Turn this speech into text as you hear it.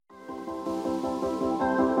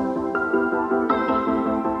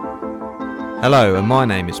Hello, and my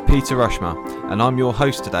name is Peter Rushmer, and I'm your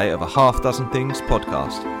host today of a Half Dozen Things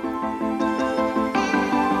podcast.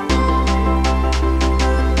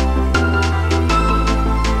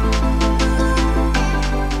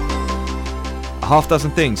 A Half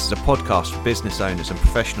Dozen Things is a podcast for business owners and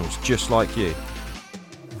professionals just like you.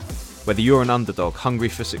 Whether you're an underdog hungry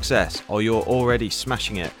for success or you're already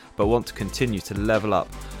smashing it but want to continue to level up,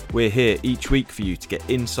 we're here each week for you to get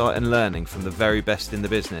insight and learning from the very best in the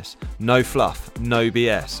business. No fluff, no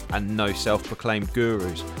BS, and no self-proclaimed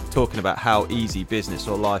gurus talking about how easy business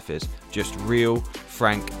or life is. Just real,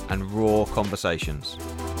 frank, and raw conversations.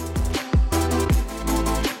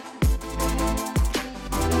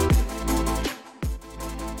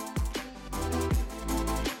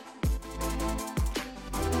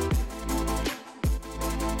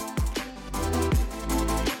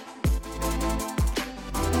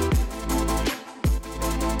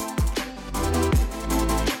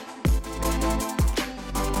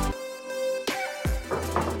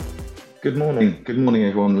 Good morning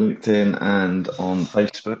everyone on LinkedIn and on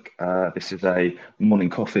Facebook. This is a morning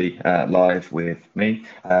coffee live with me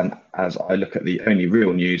as I look at the only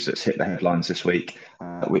real news that's hit the headlines this week,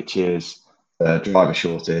 which is the driver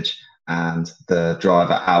shortage and the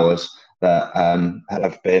driver hours that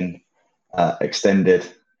have been extended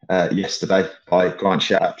yesterday by grant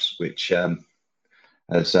shafts, which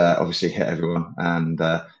has obviously hit everyone, and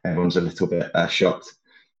everyone's a little bit shocked.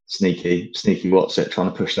 Sneaky Watson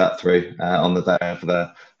trying to push that through on the day of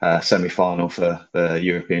the semi-final for the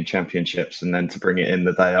European Championships, and then to bring it in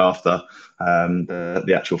the day after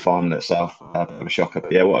the actual final itself. A bit of a shocker,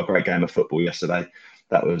 but yeah, what a great game of football yesterday.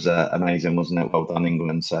 That was amazing, wasn't it? Well done,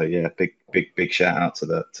 England. So yeah, big shout out to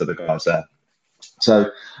the guys there.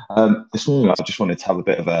 So this morning I just wanted to have a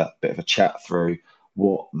bit of a chat through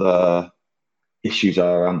what the issues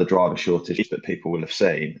are around the driver shortage that people will have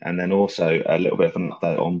seen, and then also a little bit of an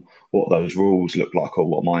update on what those rules look like, or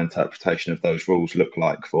what my interpretation of those rules look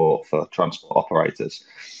like for transport operators.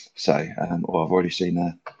 So I've already seen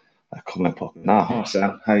a comment pop in. Hi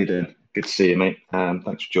Sam, how you doing? Good to see you, mate.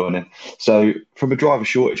 Thanks for joining. So from a driver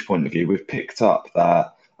shortage point of view, we've picked up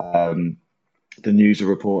that the news are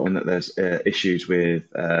reporting that there's issues with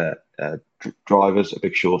drivers, a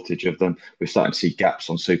big shortage of them. We're starting to see gaps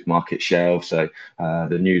on supermarket shelves. So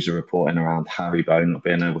the news are reporting around Haribo not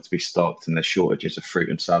being able to be stocked, and there's shortages of fruit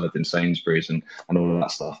and salad in Sainsbury's and all of that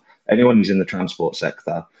stuff. Anyone who's in the transport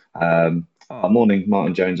sector, morning,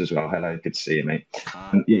 Martin Jones as well. Hello, good to see you, mate.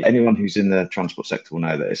 Yeah, anyone who's in the transport sector will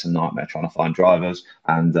know that it's a nightmare trying to find drivers,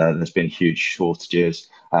 and there's been huge shortages.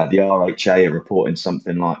 The RHA are reporting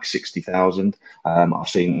something like 60,000. I've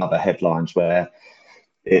seen other headlines where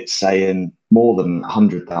it's saying more than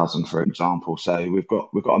 100,000, for example. So we've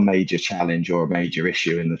got a major challenge or a major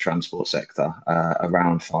issue in the transport sector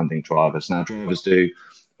around finding drivers. Now, drivers do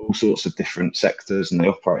all sorts of different sectors and they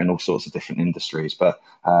operate in all sorts of different industries, but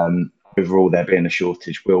overall, there being a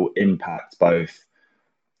shortage will impact both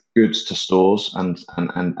goods to stores and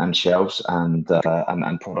shelves and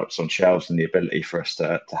products on shelves, and the ability for us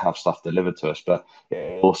to have stuff delivered to us. But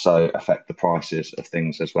it will also affect the prices of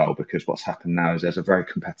things as well, because what's happened now is there's a very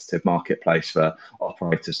competitive marketplace for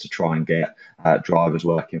operators to try and get drivers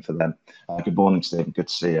working for them. Good morning, Stephen. Good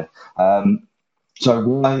to see you. So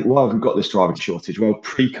why have we got this driver shortage? Well,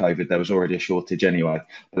 pre-COVID, there was already a shortage anyway,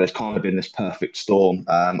 but there's kind of been this perfect storm.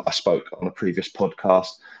 I spoke on a previous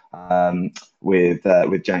podcast with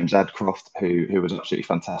James Adcroft, who was absolutely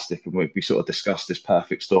fantastic, and we sort of discussed this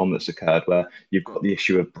perfect storm that's occurred, where you've got the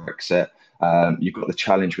issue of Brexit, you've got the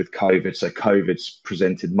challenge with COVID. So COVID's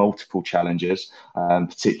presented multiple challenges,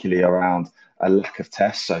 particularly around a lack of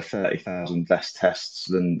tests. So 30,000 less tests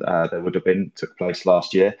than there would have been took place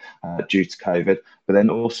last year due to COVID. But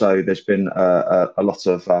then also there's been a lot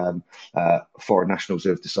of foreign nationals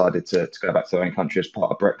who have decided to go back to their own country as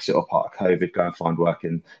part of Brexit or part of COVID, go and find work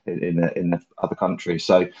in the other countries.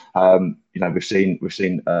 So we've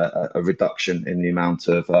seen a reduction in the amount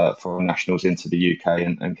of foreign nationals into the UK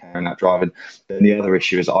and carrying out driving. Then the other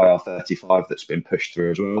issue is IR35 that's been pushed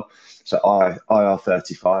through as well. So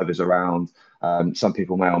IR35 is around, some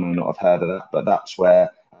people may or may not have heard of that, but that's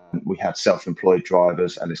where we had self-employed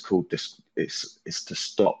drivers, and it's called it's to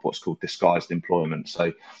stop what's called disguised employment.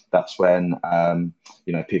 So that's when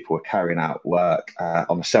people were carrying out work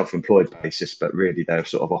on a self-employed basis, but really they were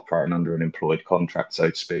sort of operating under an employed contract, so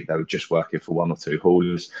to speak. They were just working for one or two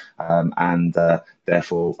haulers, and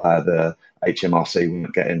therefore the HMRC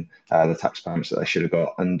weren't getting the tax payments that they should have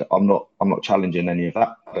got. And I'm not challenging any of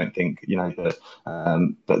that. I don't think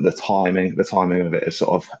but the timing of it has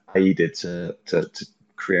sort of aided to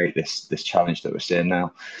create this challenge that we're seeing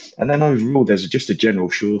now. And then overall, there's just a general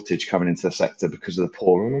shortage coming into the sector because of the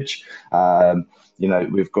poor image.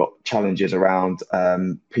 We've got challenges around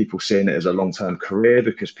people seeing it as a long-term career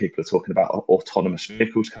because people are talking about autonomous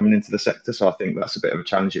vehicles coming into the sector. So I think that's a bit of a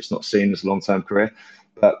challenge. It's not seen as a long-term career.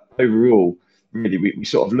 But overall, really, we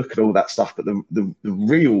sort of look at all that stuff. But the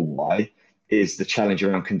real why is the challenge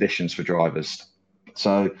around conditions for drivers.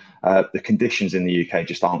 So the conditions in the UK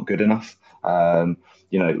just aren't good enough. As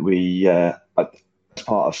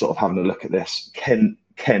part of sort of having a look at this,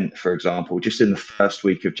 Kent, for example, just in the first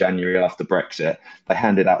week of January after Brexit, they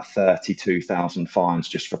handed out 32,000 fines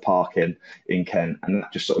just for parking in Kent, and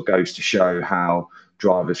that just sort of goes to show how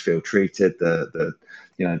drivers feel treated, the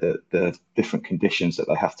different conditions that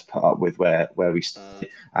they have to put up with where we stay,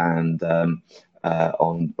 and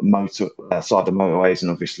on side of motorways,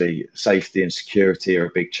 and obviously safety and security are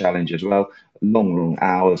a big challenge as well. Long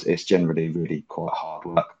hours, it's generally really quite hard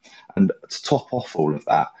work. And to top off all of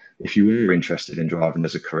that, if you were interested in driving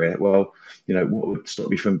as a career, well, what would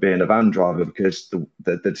stop you from being a van driver? Because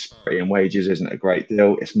the disparity in wages isn't a great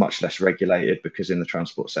deal. It's much less regulated because in the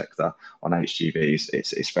transport sector on HGVs,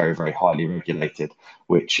 it's very, very highly regulated,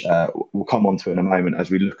 which we'll come on to in a moment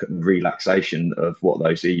as we look at the relaxation of what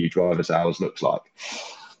those EU drivers' hours looks like.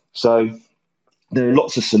 So there are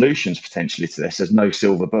lots of solutions potentially to this. There's no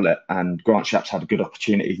silver bullet, and Grant Shapps had a good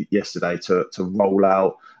opportunity yesterday to roll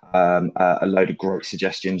out a load of great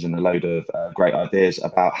suggestions and a load of great ideas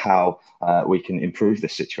about how we can improve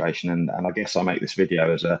this situation. And I guess I make this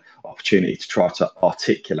video as an opportunity to try to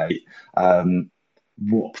articulate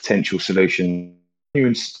what potential solutions,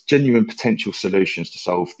 genuine potential solutions to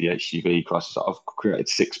solve the HGV crisis. I've created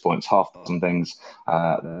 6 points, half dozen things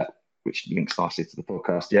which links nicely to the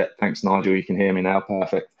podcast. Yeah, thanks, Nigel. You can hear me now.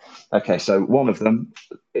 Perfect. Okay, so one of them,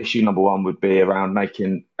 issue number one, would be around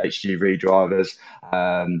making HGV drivers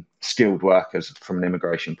skilled workers from an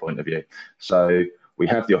immigration point of view. So we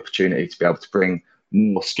have the opportunity to be able to bring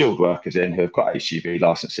more skilled workers in who have got HGV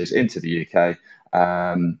licenses into the UK.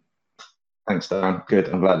 Thanks, Darren. Good.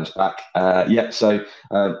 I'm glad it's back. So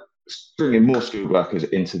bringing more skilled workers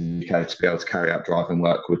into the UK to be able to carry out driving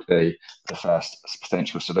work would be the first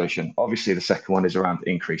potential solution. Obviously, the second one is around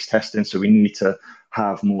increased testing. So we need to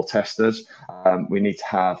have more testers. We need to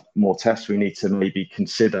have more tests. We need to maybe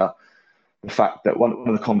consider the fact that one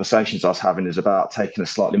of the conversations I was having is about taking a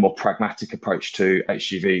slightly more pragmatic approach to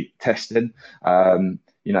HGV testing.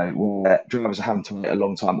 Where drivers are having to wait a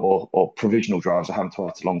long time, or provisional drivers are having to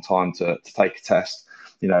wait a long time to take a test.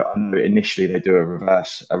 I know initially they do a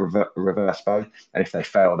reverse bow, and if they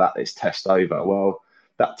fail that, it's test over. Well,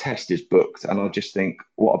 that test is booked, and I just think,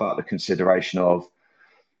 what about the consideration of,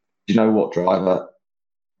 you know what, driver,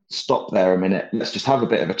 stop there a minute. Let's just have a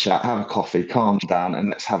bit of a chat, have a coffee, calm down, and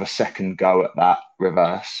let's have a second go at that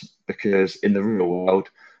reverse, because in the real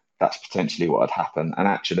world, that's potentially what would happen. And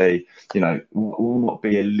actually, we'll not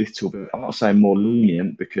be a little bit, I'm not saying more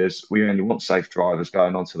lenient, because we only want safe drivers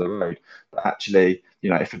going onto the road. But actually,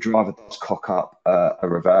 if a driver does cock up a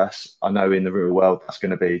reverse, I know in the real world that's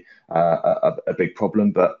going to be a big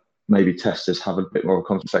problem, but maybe testers have a bit more of a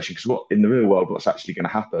conversation, because in the real world, what's actually going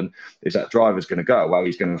to happen is that driver's going to go, well,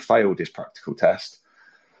 he's going to have failed his practical test,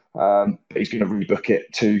 but he's going to rebook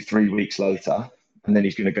it 2-3 weeks later, and then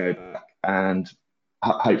he's going to go back and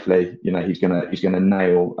hopefully, he's going to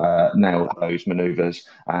nail those manoeuvres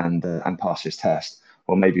and pass his test.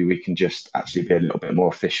 Or maybe we can just actually be a little bit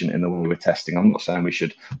more efficient in the way we're testing. I'm not saying we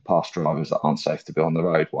should pass drivers that aren't safe to be on the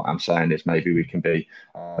road. What I'm saying is maybe we can be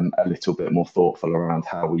a little bit more thoughtful around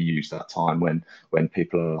how we use that time when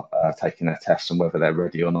people are taking their tests and whether they're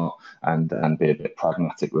ready or not, and be a bit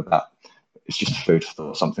pragmatic with that. It's just food for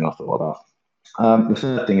thought, something I thought about. The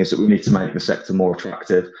third thing is that we need to make the sector more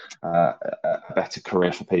attractive, a better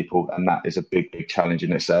career for people, and that is a big challenge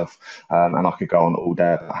in itself. And I could go on all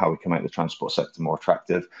day about how we can make the transport sector more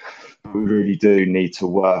attractive. We really do need to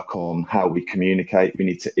work on how we communicate. We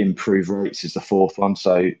need to improve rates is the fourth one.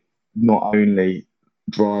 So not only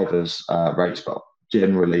drivers' rates, but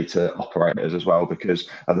generally to operators as well, because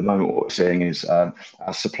at the moment what we're seeing is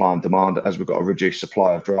as supply and demand, as we've got a reduced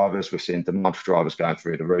supply of drivers, we're seeing demand for drivers going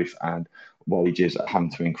through the roof, and wages are having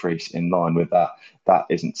to increase in line with that. That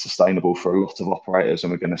isn't sustainable for a lot of operators,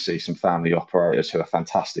 and we're going to see some family operators who are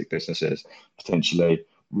fantastic businesses potentially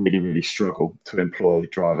really struggle to employ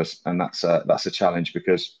drivers, and that's a challenge,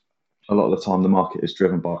 because a lot of the time the market is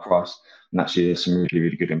driven by price, and actually there's some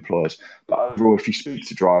really good employers. But overall, if you speak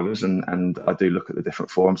to drivers, and I do look at the different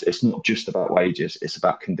forums, it's not just about wages, it's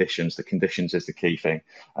about conditions. The conditions is the key thing,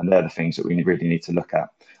 and they're the things that we really need to look at.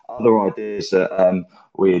 Other ideas that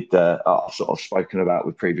I've sort of spoken about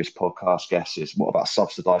with previous podcast guests is, what about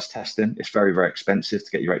subsidised testing? It's very, very expensive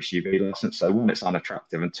to get your HGV license. So one, it's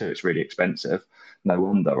unattractive, and two, it's really expensive. No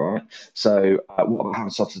wonder, right? So what about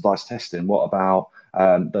having subsidised testing? What about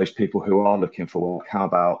those people who are looking for work? How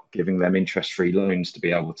about giving them interest-free loans to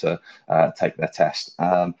be able to take their test?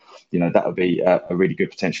 That would be a really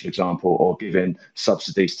good potential example, or giving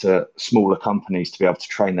subsidies to smaller companies to be able to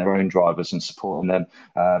train their own drivers and supporting them.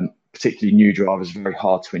 Particularly new drivers, very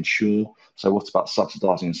hard to insure. So what about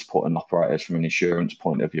subsidising and supporting operators from an insurance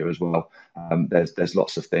point of view as well? There's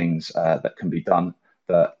lots of things that can be done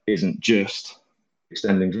that isn't just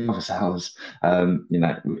extending driver's hours,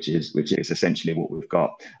 which is essentially what we've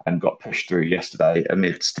got and got pushed through yesterday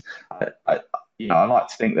amidst. I like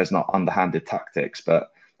to think there's not underhanded tactics,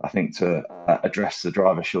 but I think to address the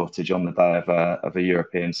driver shortage on the day of a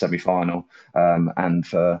European semi-final, and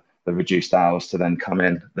for the reduced hours to then come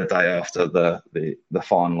in the day after the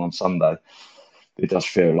final on Sunday, it does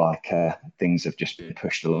feel like things have just been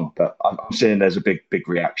pushed along. But I'm seeing there's a big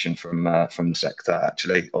reaction from the sector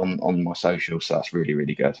actually on my socials, so that's really,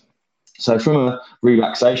 really good. So from a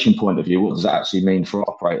relaxation point of view, what does that actually mean for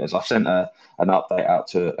operators? I've sent an update out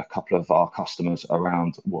to a couple of our customers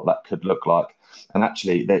around what that could look like. And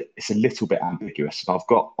actually, it's a little bit ambiguous. And I've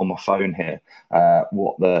got on my phone here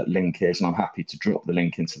what the link is, and I'm happy to drop the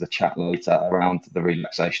link into the chat later around the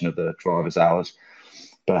relaxation of the driver's hours.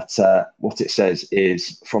 But what it says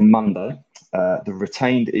is, from Monday, the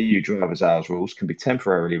retained EU driver's hours rules can be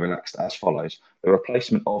temporarily relaxed as follows. The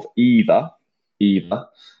replacement of either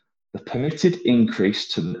the permitted increase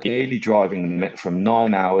to the daily driving limit from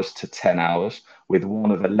 9 hours to 10 hours, with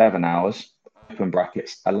one of 11 hours, open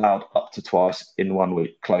brackets, allowed up to twice in 1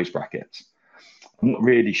 week, close brackets. I'm not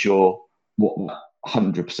really sure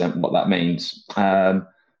 100% what that means. In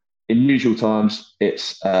usual times,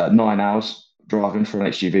 it's 9 hours driving for an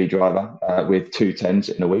HGV driver with 2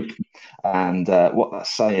 10s in a week. And what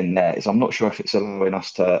that's saying there is, I'm not sure if it's allowing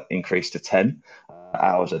us to increase to 10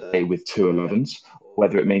 hours a day with 2 11s,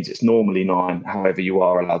 whether it means it's normally 9, however you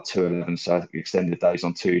are allowed 2 11, so extended days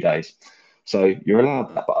on 2 days. So you're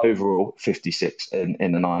allowed that, but overall 56 in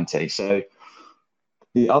the 90. So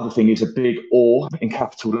the other thing is a big or in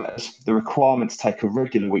capital letters. The requirement to take a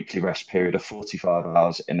regular weekly rest period of 45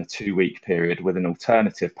 hours in a 2-week period with an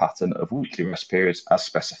alternative pattern of weekly rest periods as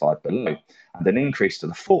specified below, and an increase to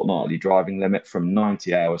the fortnightly driving limit from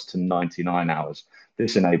 90 hours to 99 hours.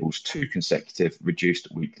 This enables 2 consecutive reduced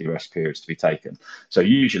weekly rest periods to be taken. So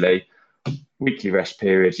usually weekly rest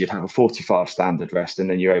periods, you'd have a 45 standard rest, and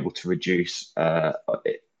then you're able to reduce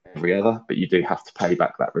every other, but you do have to pay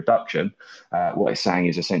back that reduction. What it's saying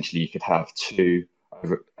is essentially you could have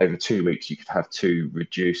over 2 weeks, you could have 2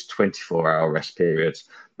 reduced 24-hour rest periods,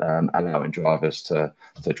 allowing drivers to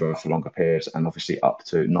drive for longer periods, and obviously up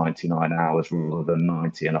to 99 hours rather than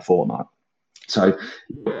 90 in a fortnight. So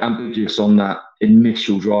ambiguous on that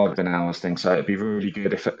initial driving hours thing. So it'd be really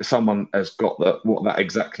good if someone has got what that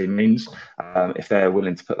exactly means. If they're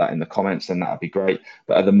willing to put that in the comments, then that'd be great.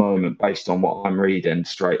 But at the moment, based on what I'm reading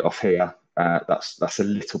straight off here, that's a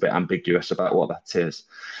little bit ambiguous about what that is.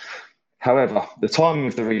 However, the timing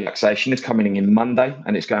of the relaxation is coming in Monday,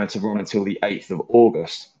 and it's going to run until the 8th of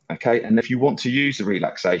August. Okay, and if you want to use the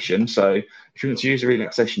relaxation,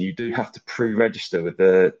 you do have to pre-register with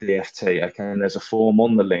the DFT. Okay, and there's a form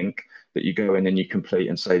on the link that you go in and you complete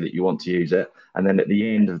and say that you want to use it. And then at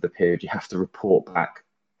the end of the period, you have to report back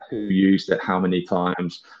who used it, how many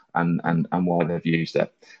times, and why they've used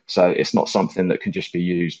it. So it's not something that can just be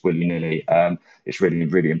used willy-nilly. It's really,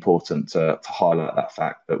 really important to highlight that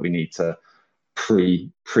fact that we need to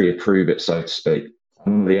pre-approve it, so to speak.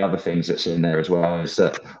 One of the other things that's in there as well is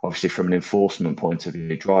that obviously from an enforcement point of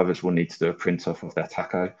view, drivers will need to do a print off of their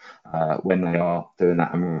tacho when they are doing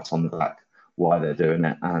that, and write on the back why they're doing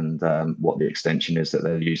it and what the extension is that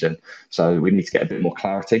they're using. So we need to get a bit more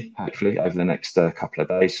clarity, hopefully, over the next couple of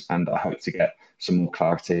days, and I hope to get some more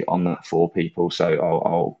clarity on that for people. So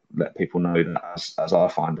I'll let people know that as I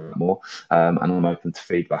find out more, and I'm open to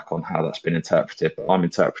feedback on how that's been interpreted. But I'm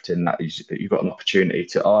interpreting that you've got an opportunity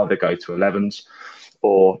to either go to 11s,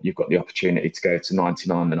 or you've got the opportunity to go to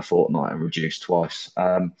 99 in a fortnight and reduce twice.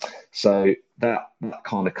 So that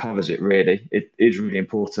kind of covers it, really. It is really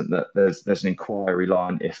important that there's an inquiry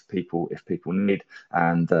line if people need,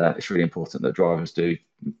 and it's really important that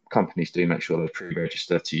companies do make sure they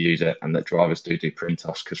pre-register to use it, and that drivers do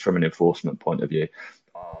print-offs, because from an enforcement point of view,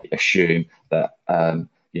 I assume that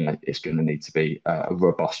it's going to need to be a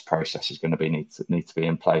robust process is going to need to be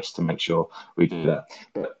in place to make sure we do that.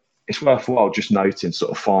 But it's worthwhile just noting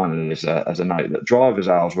sort of finally as a note that driver's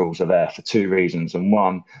hours rules are there for two reasons. And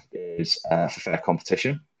one is for fair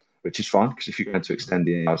competition, which is fine because if you're going to extend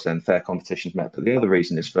the hours, then fair competition is met. But the other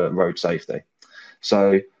reason is for road safety.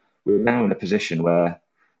 So we're now in a position where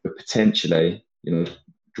we're potentially,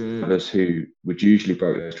 drivers who would usually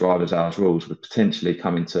break those driver's hours rules would potentially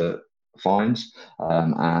come into fines,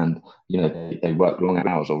 and they work long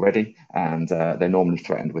hours already, and they're normally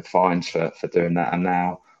threatened with fines for doing that. And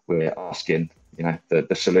now we're asking,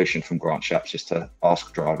 the solution from grant shaps is to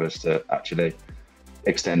ask drivers to actually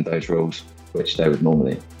extend those rules, which they would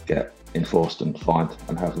normally get enforced and fined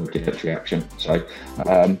and have regulatory action. So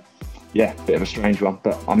bit of a strange one,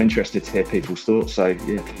 but I'm interested to hear people's thoughts. So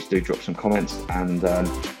please do drop some comments, and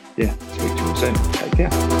speak to you all soon. Take care.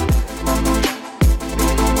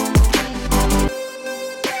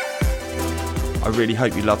 I really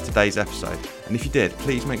hope you loved today's episode, and if you did,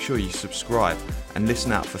 please make sure you subscribe and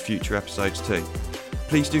listen out for future episodes too.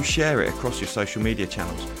 Please do share it across your social media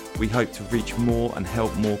channels. We hope to reach more and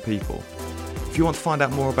help more people. If you want to find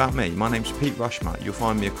out more about me, my name's Pete Rushmer. You'll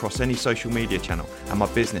find me across any social media channel and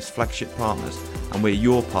my business Flagship Partners, and we're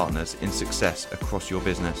your partners in success across your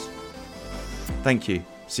business. Thank you.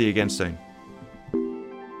 See you again soon.